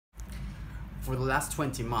For the last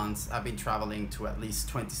 20 months, I've been traveling to at least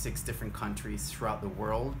 26 different countries throughout the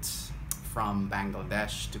world, from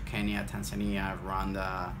Bangladesh to Kenya, Tanzania,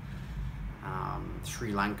 Rwanda,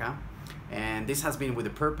 Sri Lanka. And this has been with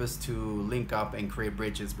the purpose to link up and create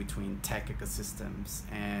bridges between tech ecosystems.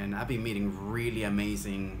 And I've been meeting really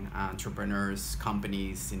amazing entrepreneurs,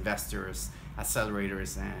 companies, investors,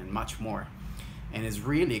 accelerators, and much more. And it's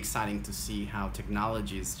really exciting to see how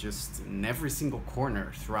technology is just in every single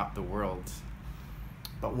corner throughout the world.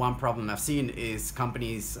 But one problem I've seen is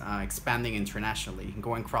companies expanding internationally,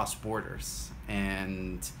 going cross borders.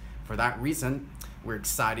 And for that reason, we're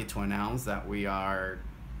excited to announce that we are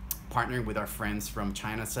partnering with our friends from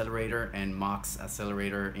China Accelerator and Mox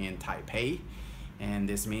Accelerator in Taipei. And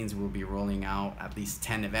this means we'll be rolling out at least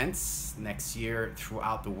 10 events next year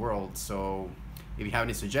throughout the world. So if you have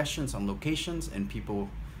any suggestions on locations and people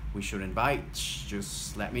we should invite,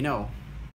 just let me know.